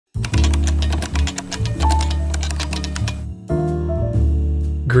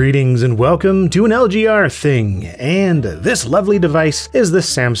Greetings and welcome to an LGR thing, and this lovely device is the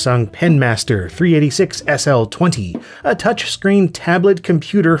Samsung PenMaster 386 SL20, a touchscreen tablet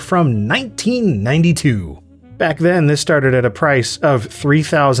computer from 1992. Back then, this started at a price of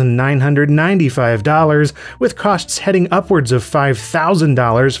 $3,995, with costs heading upwards of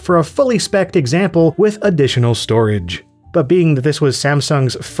 $5,000 for a fully spec'd example with additional storage. But being that this was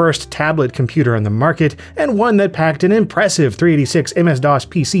Samsung's first tablet computer on the market, and one that packed an impressive 386 MS-DOS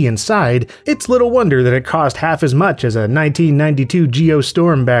PC inside, it's little wonder that it cost half as much as a 1992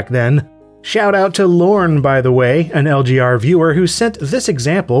 Geostorm back then. Shout out to Lorne, by the way, an LGR viewer who sent this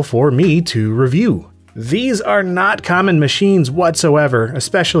example for me to review. These are not common machines whatsoever,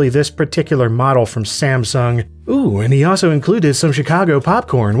 especially this particular model from Samsung. Ooh, and he also included some Chicago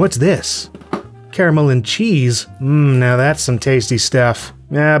popcorn. What's this? Caramel and cheese. Now that's some tasty stuff.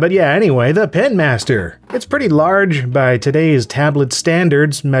 But yeah, anyway, the PenMaster. It's pretty large by today's tablet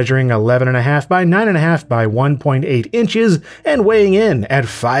standards, measuring 11.5 by 9.5 by 1.8 inches and weighing in at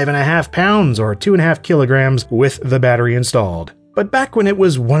 5.5 pounds or 2.5 kilograms with the battery installed. But back when it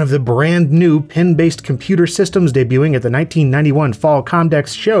was one of the brand new pen-based computer systems debuting at the 1991 Fall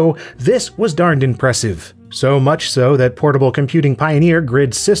Comdex show, this was darned impressive. So much so that portable computing pioneer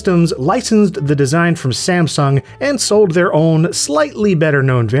Grid Systems licensed the design from Samsung and sold their own, slightly better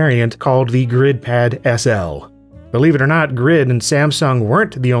known variant called the GridPad SL. Believe it or not, Grid and Samsung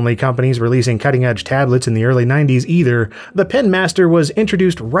weren't the only companies releasing cutting-edge tablets in the early 90s either. The PenMaster was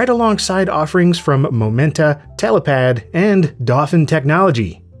introduced right alongside offerings from Momenta, Telepad, and Dolphin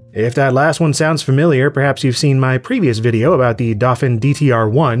Technology. If that last one sounds familiar, perhaps you've seen my previous video about the Dolphin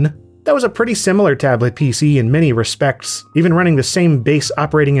DTR1. That was a pretty similar tablet PC in many respects, even running the same base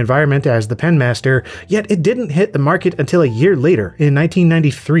operating environment as the PenMaster, yet it didn't hit the market until a year later, in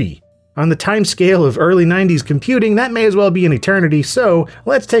 1993. On the timescale of early 90s computing, that may as well be an eternity, so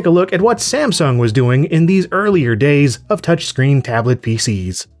let's take a look at what Samsung was doing in these earlier days of touchscreen tablet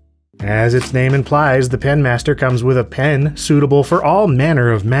PCs. As its name implies, the PenMaster comes with a pen suitable for all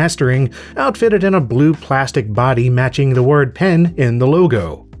manner of mastering, outfitted in a blue plastic body matching the word pen in the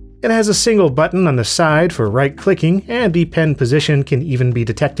logo. It has a single button on the side for right-clicking, and the pen position can even be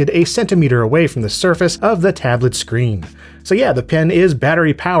detected a centimeter away from the surface of the tablet screen. So yeah, the pen is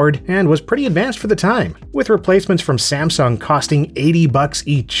battery-powered and was pretty advanced for the time, with replacements from Samsung costing $80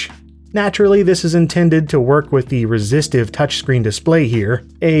 each. Naturally, this is intended to work with the resistive touchscreen display here,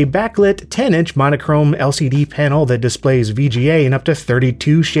 a backlit 10-inch monochrome LCD panel that displays VGA in up to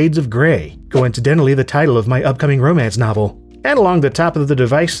 32 shades of gray, coincidentally the title of my upcoming romance novel. And along the top of the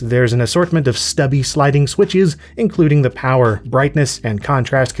device, there's an assortment of stubby sliding switches, including the power, brightness, and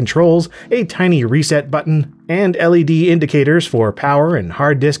contrast controls, a tiny reset button, and LED indicators for power and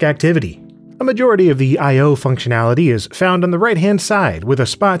hard disk activity. A majority of the I/O functionality is found on the right-hand side, with a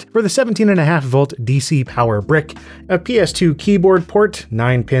spot for the 17.5-volt DC power brick, a PS2 keyboard port,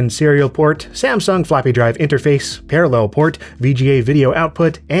 9-pin serial port, Samsung floppy drive interface, parallel port, VGA video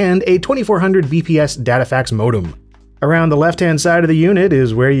output, and a 2400 BPS datafax modem. Around the left-hand side of the unit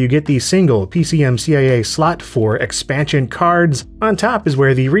is where you get the single PCMCIA slot for expansion cards. On top is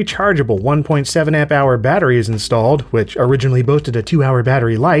where the rechargeable 1.7 amp-hour battery is installed, which originally boasted a 2-hour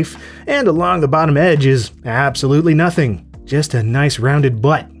battery life, and along the bottom edge is absolutely nothing, just a nice rounded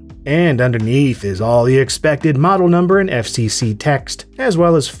butt. And underneath is all the expected model number and FCC text, as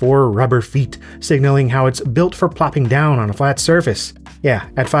well as 4 rubber feet, signaling how it's built for plopping down on a flat surface. Yeah,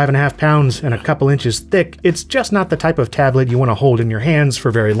 at 5.5 pounds and a couple inches thick, it's just not the type of tablet you want to hold in your hands for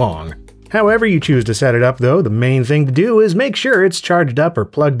very long. However you choose to set it up though, the main thing to do is make sure it's charged up or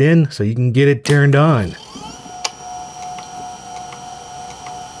plugged in so you can get it turned on.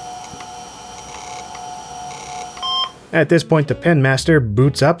 At this point, the PenMaster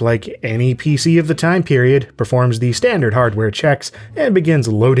boots up like any PC of the time period, performs the standard hardware checks, and begins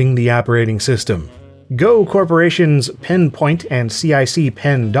loading the operating system. Go Corporation's PenPoint and CIC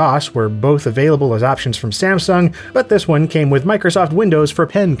PenDOS were both available as options from Samsung, but this one came with Microsoft Windows for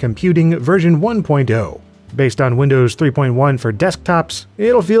Pen Computing version 1.0. Based on Windows 3.1 for desktops,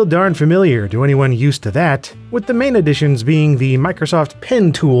 it'll feel darn familiar to anyone used to that, with the main additions being the Microsoft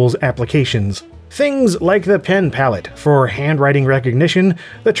Pen Tools applications. Things like the pen palette for handwriting recognition,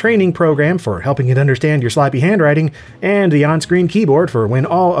 the training program for helping it understand your sloppy handwriting, and the on-screen keyboard for when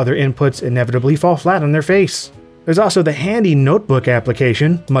all other inputs inevitably fall flat on their face. There's also the handy notebook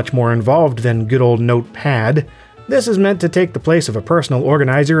application, much more involved than good old Notepad. This is meant to take the place of a personal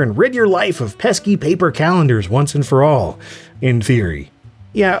organizer and rid your life of pesky paper calendars once and for all, in theory.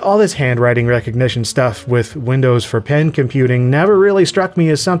 Yeah, all this handwriting recognition stuff with Windows for Pen Computing never really struck me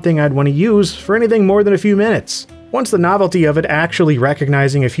as something I'd want to use for anything more than a few minutes. Once the novelty of it actually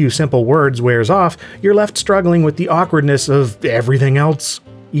recognizing a few simple words wears off, you're left struggling with the awkwardness of everything else.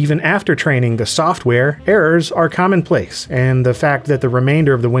 Even after training the software, errors are commonplace, and the fact that the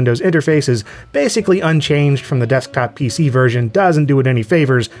remainder of the Windows interface is basically unchanged from the desktop PC version doesn't do it any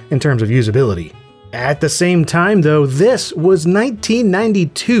favors in terms of usability. At the same time though, this was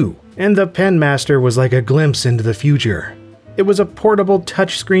 1992, and the PenMaster was like a glimpse into the future. It was a portable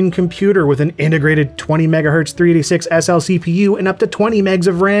touchscreen computer with an integrated 20MHz 386 SL CPU and up to 20 megs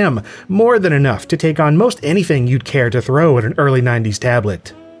of RAM, more than enough to take on most anything you'd care to throw at an early 90s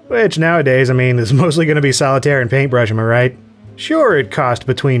tablet. Which nowadays, is mostly going to be solitaire and paintbrush, am I right? Sure, it cost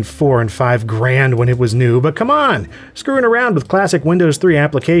between $4 and $5 grand when it was new, but come on! Screwing around with classic Windows 3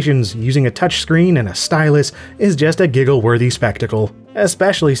 applications using a touchscreen and a stylus is just a giggle-worthy spectacle.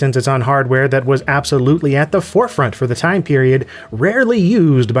 Especially since it's on hardware that was absolutely at the forefront for the time period, rarely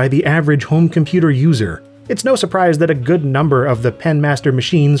used by the average home computer user. It's no surprise that a good number of the PenMaster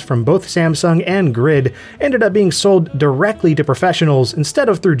machines from both Samsung and Grid ended up being sold directly to professionals instead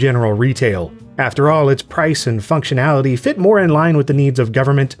of through general retail. After all, its price and functionality fit more in line with the needs of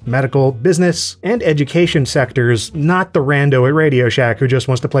government, medical, business, and education sectors, not the rando at Radio Shack who just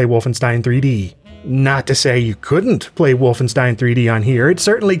wants to play Wolfenstein 3D. Not to say you couldn't play Wolfenstein 3D on here, it's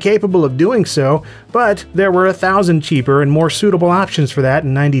certainly capable of doing so, but there were 1,000 cheaper and more suitable options for that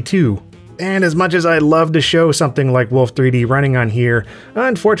in '92. And as much as I'd love to show something like Wolf 3D running on here,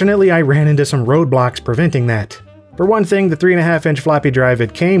 unfortunately I ran into some roadblocks preventing that. For one thing, the 3.5-inch floppy drive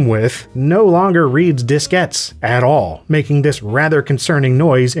it came with no longer reads diskettes at all, making this rather concerning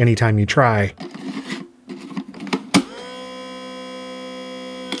noise anytime you try.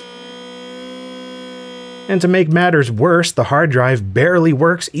 And to make matters worse, the hard drive barely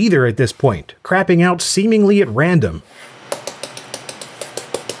works either at this point, crapping out seemingly at random.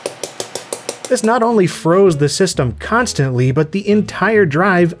 This not only froze the system constantly, but the entire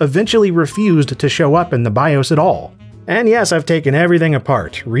drive eventually refused to show up in the BIOS at all. And yes, I've taken everything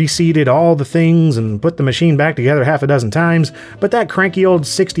apart, reseated all the things, and put the machine back together half a dozen times, but that cranky old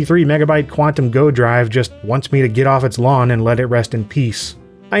 63MB Quantum Go drive just wants me to get off its lawn and let it rest in peace.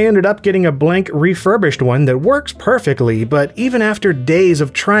 I ended up getting a blank refurbished one that works perfectly, but even after days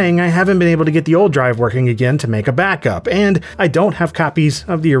of trying, I haven't been able to get the old drive working again to make a backup, and I don't have copies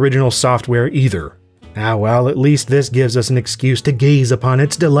of the original software either. Ah well, at least this gives us an excuse to gaze upon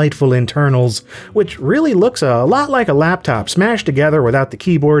its delightful internals, which really looks a lot like a laptop smashed together without the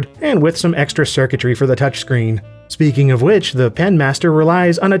keyboard and with some extra circuitry for the touchscreen. Speaking of which, the PenMaster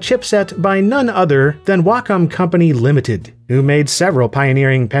relies on a chipset by none other than Wacom Company Limited, who made several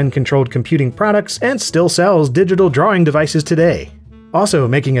pioneering pen-controlled computing products and still sells digital drawing devices today. Also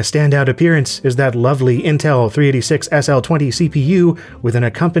making a standout appearance is that lovely Intel 386 SL20 CPU with an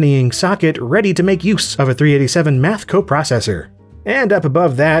accompanying socket ready to make use of a 387 math coprocessor. And up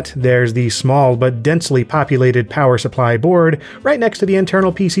above that, there's the small but densely populated power supply board right next to the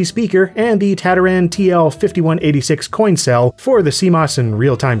internal PC speaker and the Tataran TL5186 coin cell for the CMOS and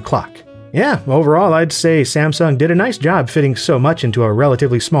real-time clock. Yeah, overall I'd say Samsung did a nice job fitting so much into a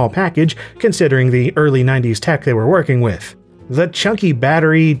relatively small package considering the early 90s tech they were working with. The chunky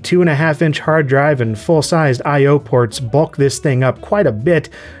battery, 2.5-inch hard drive, and full-sized I/O ports bulk this thing up quite a bit.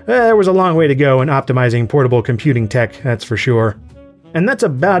 There was a long way to go in optimizing portable computing tech, that's for sure. And that's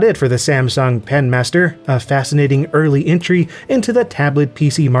about it for the Samsung PenMaster, a fascinating early entry into the tablet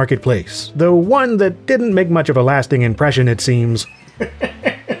PC marketplace, though one that didn't make much of a lasting impression, it seems.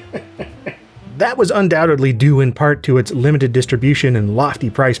 That was undoubtedly due in part to its limited distribution and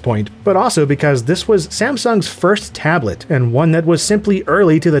lofty price point, but also because this was Samsung's first tablet, and one that was simply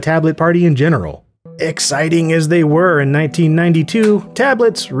early to the tablet party in general. Exciting as they were in 1992,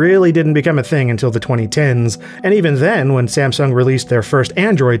 tablets really didn't become a thing until the 2010s, and even then, when Samsung released their first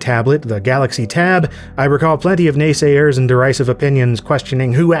Android tablet, the Galaxy Tab, I recall plenty of naysayers and derisive opinions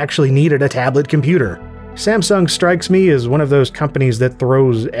questioning who actually needed a tablet computer. Samsung strikes me as one of those companies that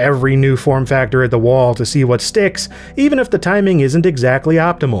throws every new form factor at the wall to see what sticks, even if the timing isn't exactly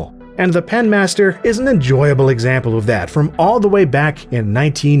optimal. And the PenMaster is an enjoyable example of that from all the way back in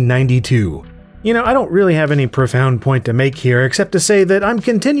 1992. You know, I don't really have any profound point to make here except to say that I'm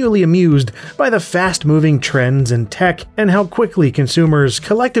continually amused by the fast-moving trends in tech and how quickly consumers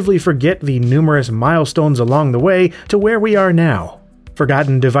collectively forget the numerous milestones along the way to where we are now.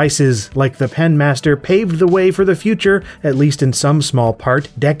 Forgotten devices like the PenMaster paved the way for the future, at least in some small part,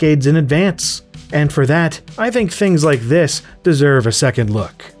 decades in advance. And for that, I think things like this deserve a second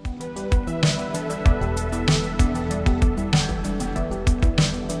look.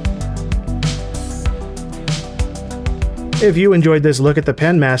 If you enjoyed this look at the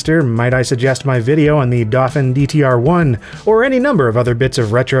PenMaster, might I suggest my video on the Dauphin DTR1, or any number of other bits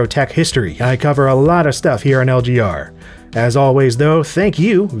of retro tech history? I cover a lot of stuff here on LGR. As always though, thank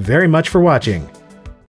you very much for watching.